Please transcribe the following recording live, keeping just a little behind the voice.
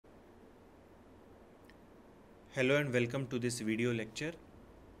Hello and welcome to this video lecture.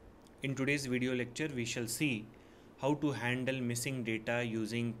 In today's video lecture, we shall see how to handle missing data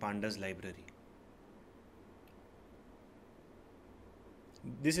using Pandas library.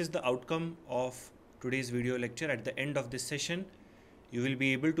 This is the outcome of today's video lecture. At the end of this session, you will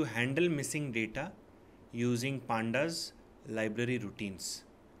be able to handle missing data using Pandas library routines.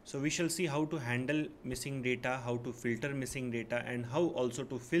 So we shall see how to handle missing data, how to filter missing data, and how also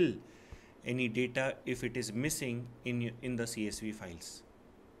to fill any data if it is missing in the CSV files.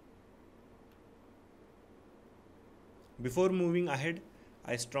 Before moving ahead,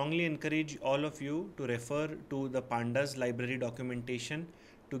 I strongly encourage all of you to refer to the Pandas library documentation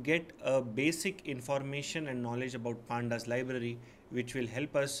to get a basic information and knowledge about Pandas library, which will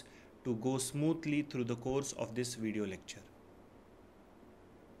help us to go smoothly through the course of this video lecture.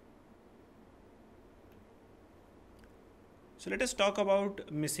 So let us talk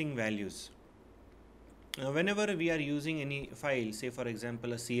about missing values. Whenever we are using any file, say for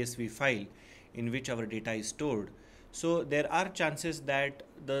example a CSV file in which our data is stored, so there are chances that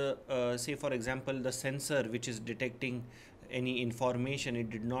the say for example the sensor which is detecting any information, it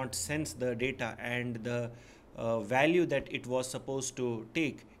did not sense the data, and the value that it was supposed to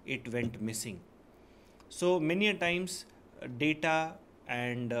take, it went missing. So many a times data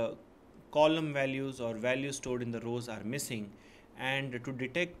and column values or values stored in the rows are missing, and to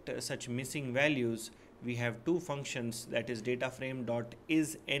detect such missing values we have two functions, that is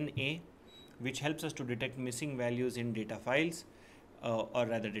dataframe.isNA, which helps us to detect missing values in data files or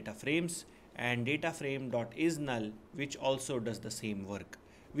rather data frames, and dataframe.isNull, which also does the same work.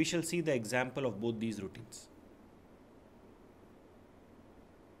 We shall see the example of both these routines.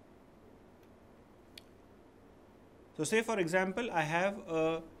 So say for example I have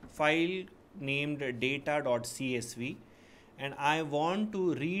a file named data.csv and I want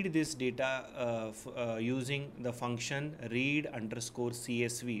to read this data using the function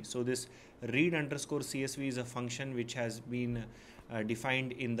read_csv. So this read_csv is a function which has been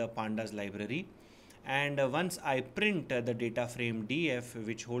defined in the Pandas library, and once I print the data frame df,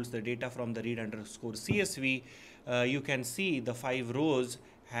 which holds the data from the read_csv, you can see the 5 rows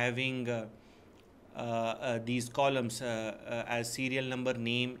having these columns as serial number,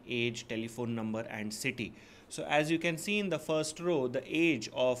 name, age, telephone number and city. So as you can see in the first row, the age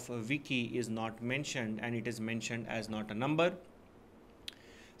of Vicky is not mentioned and it is mentioned as not a number.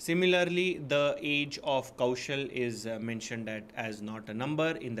 Similarly, the age of Kaushal is mentioned as not a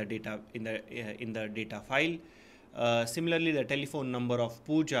number in the data file. Similarly, the telephone number of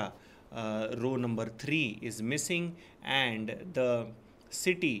Pooja, row number 3, is missing, and the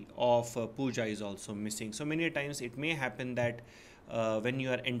city of Pooja is also missing. So many times it may happen that when you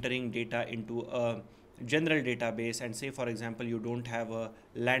are entering data into a general database, and say for example you don't have a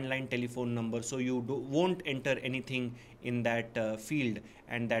landline telephone number, so you won't enter anything in that field,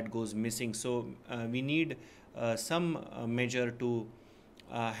 and that goes missing. So we need some measure to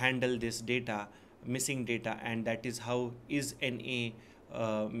handle this data, missing data, and that is how isNA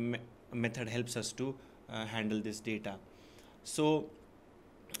method helps us to handle this data. So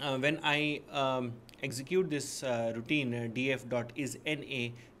when I execute this routine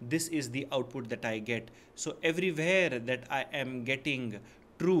df.isNA, this is the output that I get. So everywhere that I am getting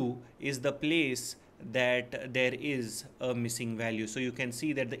true is the place that there is a missing value. So you can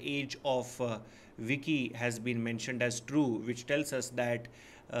see that the age of Vicky has been mentioned as true, which tells us that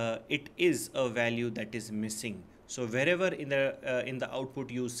it is a value that is missing. So wherever in the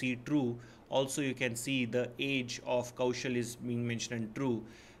output you see true, also you can see the age of Kaushal is being mentioned true,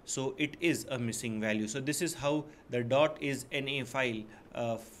 so it is a missing value. So this is how the .isNA file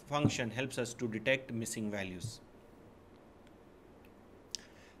function helps us to detect missing values.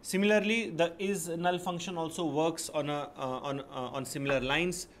 Similarly, the isNull function also works on similar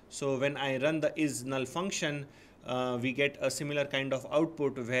lines. So when I run the isNull function, we get a similar kind of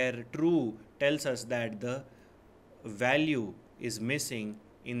output where true tells us that the value is missing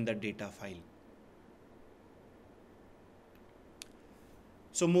in the data file.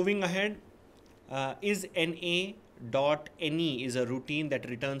 So moving ahead, isNA.any is a routine that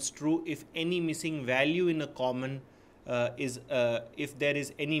returns true if any missing value in a column if there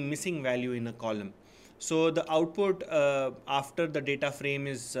is any missing value in a column. So the output after the data frame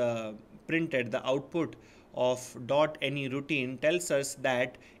is printed, the output of .any routine tells us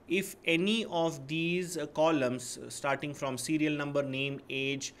that if any of these columns starting from serial number, name,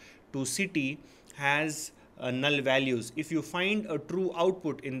 age to city has null values, if you find a true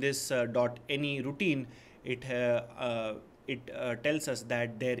output in this .any routine, it tells us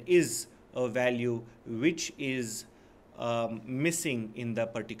that there is a value which is missing in the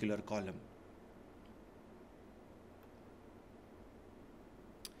particular column.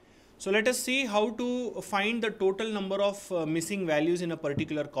 So let us see how to find the total number of missing values in a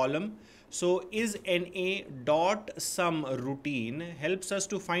particular column. So is NA dot sum routine helps us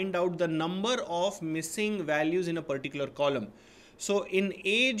to find out the number of missing values in a particular column. So in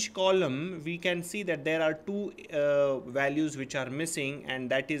age column, we can see that there are two values which are missing, and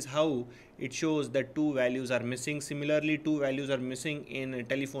that is how it shows that two values are missing. Similarly, two values are missing in a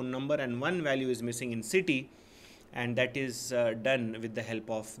telephone number and one value is missing in city, and that is done with the help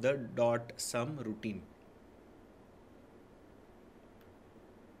of the dot sum routine.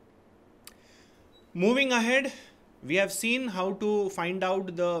 Moving ahead, we have seen how to find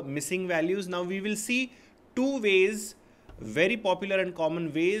out the missing values. Now we will see two ways, very popular and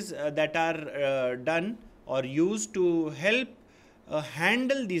common ways that are done or used to help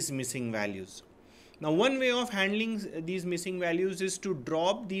handle these missing values. Now one way of handling these missing values is to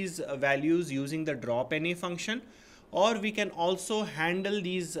drop these values using the drop NA function, or we can also handle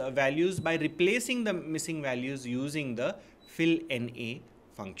these values by replacing the missing values using the fill NA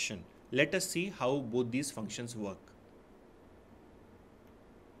function. Let us see how both these functions work.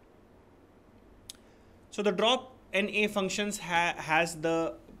 So the drop NA functions has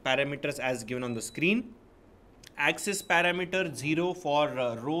the parameters as given on the screen. Access parameter 0 for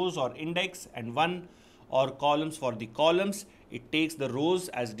rows or index, and 1 or columns for the columns. It takes the rows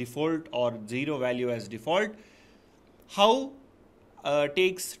as default or 0 value as default. How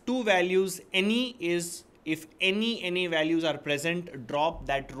takes two values. Any is if any NA values are present, drop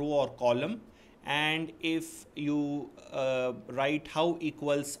that row or column, and if you write how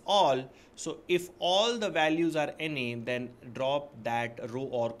equals all, so if all the values are NA, then drop that row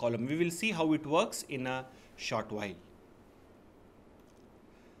or column. We will see how it works in a short while.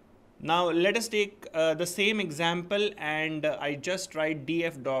 Now let us take the same example, and I just write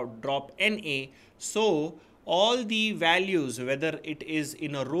df drop NA. So all the values, whether it is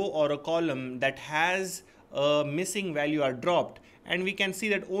in a row or a column that has a missing value, are dropped, and we can see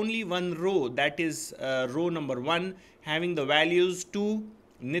that only one row, that is row number 1, having the values 2,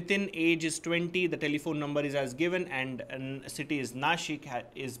 Nitin, age is 20, the telephone number is as given, and city is Nashik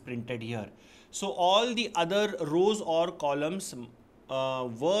is printed here. So all the other rows or columns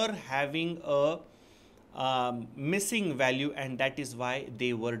were having a missing value, and that is why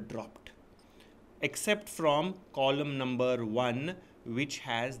they were dropped, except from column number 1, which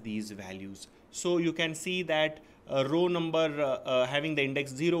has these values. So you can see that row number having the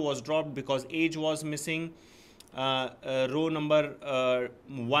index 0 was dropped because age was missing. Row number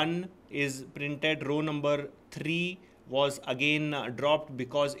 1 is printed. Row number 3 was again dropped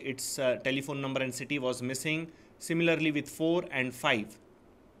because its telephone number and city was missing. Similarly with 4 and 5.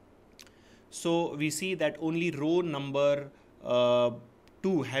 So we see that only row number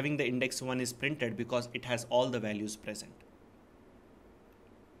 2 having the index 1 is printed because it has all the values present.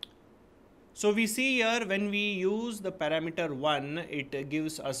 So we see here when we use the parameter 1, it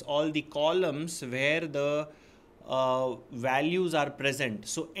gives us all the columns where the values are present.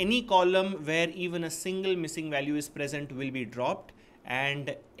 So any column where even a single missing value is present will be dropped,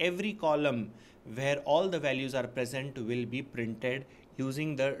 and every column where all the values are present will be printed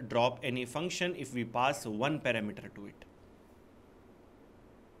using the drop NA function if we pass one parameter to it.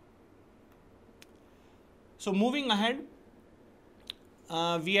 So moving ahead,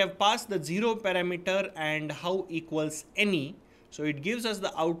 we have passed the 0 parameter and how equals any. So it gives us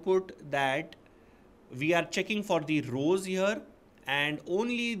the output that we are checking for the rows here, and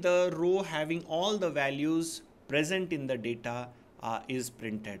only the row having all the values present in the data is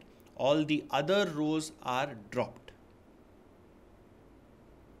printed. All the other rows are dropped.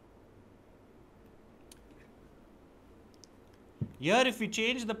 Here if we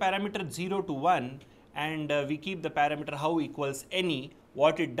change the parameter 0 to 1 and we keep the parameter how equals any,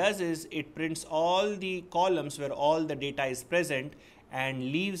 what it does is it prints all the columns where all the data is present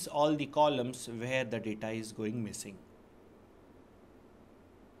and leaves all the columns where the data is going missing.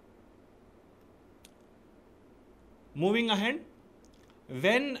 Moving ahead,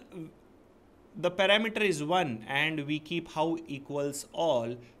 when the parameter is 1 and we keep how equals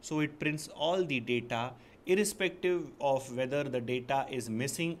all, so it prints all the data irrespective of whether the data is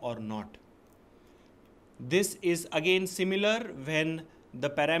missing or not. This is again similar when the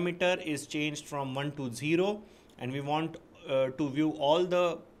parameter is changed from 1 to 0 and we want to view all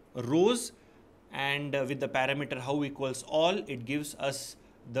the rows, and with the parameter how equals all, it gives us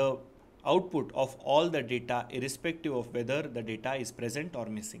the output of all the data irrespective of whether the data is present or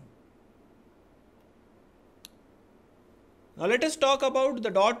missing. Now let us talk about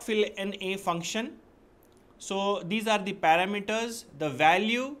the dot fill NA function. So these are the parameters, the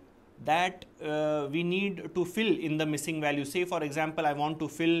value that we need to fill in the missing value. Say for example, I want to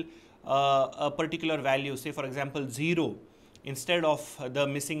fill a particular value, say for example 0, instead of the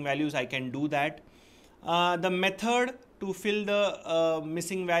missing values, I can do that. The method to fill the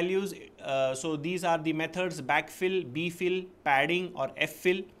missing values, so these are the methods: backfill, bfill, padding, or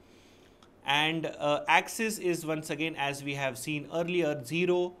ffill. And axis is once again, as we have seen earlier,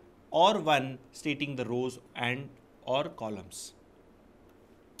 0 or 1, stating the rows and or columns.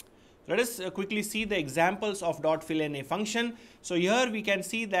 Let us quickly see the examples of dot fill in a function. So here we can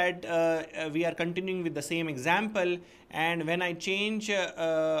see that we are continuing with the same example, and when I change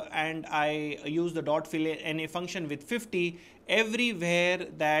and I use the dot fill in a function with 50, everywhere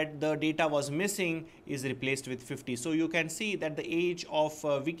that the data was missing is replaced with 50. So you can see that the age of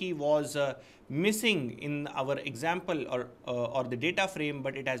Vicky was missing in our example or the data frame,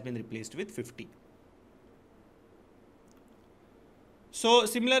 but it has been replaced with 50. So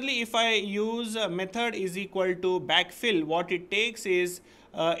similarly, if I use a method is equal to backfill, what it takes is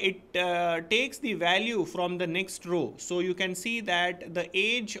it takes the value from the next row. So you can see that the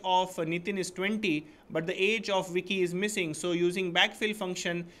age of Nitin is 20, but the age of Vicky is missing. So using backfill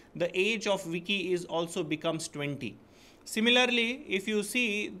function, the age of Vicky is also becomes 20. Similarly, if you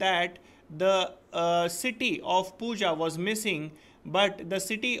see that the city of Pooja was missing, but the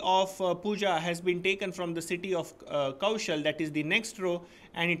city of Pooja has been taken from the city of Kaushal, that is the next row,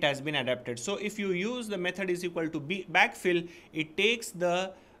 and it has been adapted. So if you use the method is equal to backfill, it takes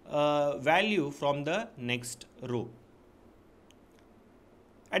the value from the next row.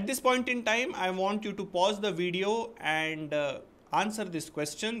 At this point in time, I want you to pause the video and answer this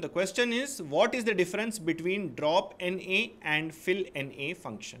question. The question is, what is the difference between drop NA and fill NA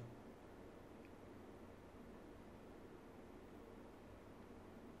function?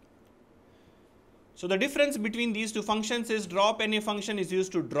 So the difference between these two functions is drop NA function is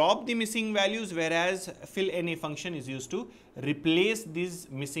used to drop the missing values, whereas fill NA function is used to replace these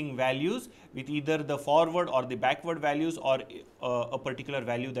missing values with either the forward or the backward values, or a particular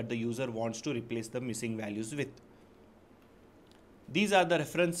value that the user wants to replace the missing values with. These are the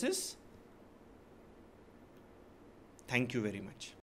references. Thank you very much.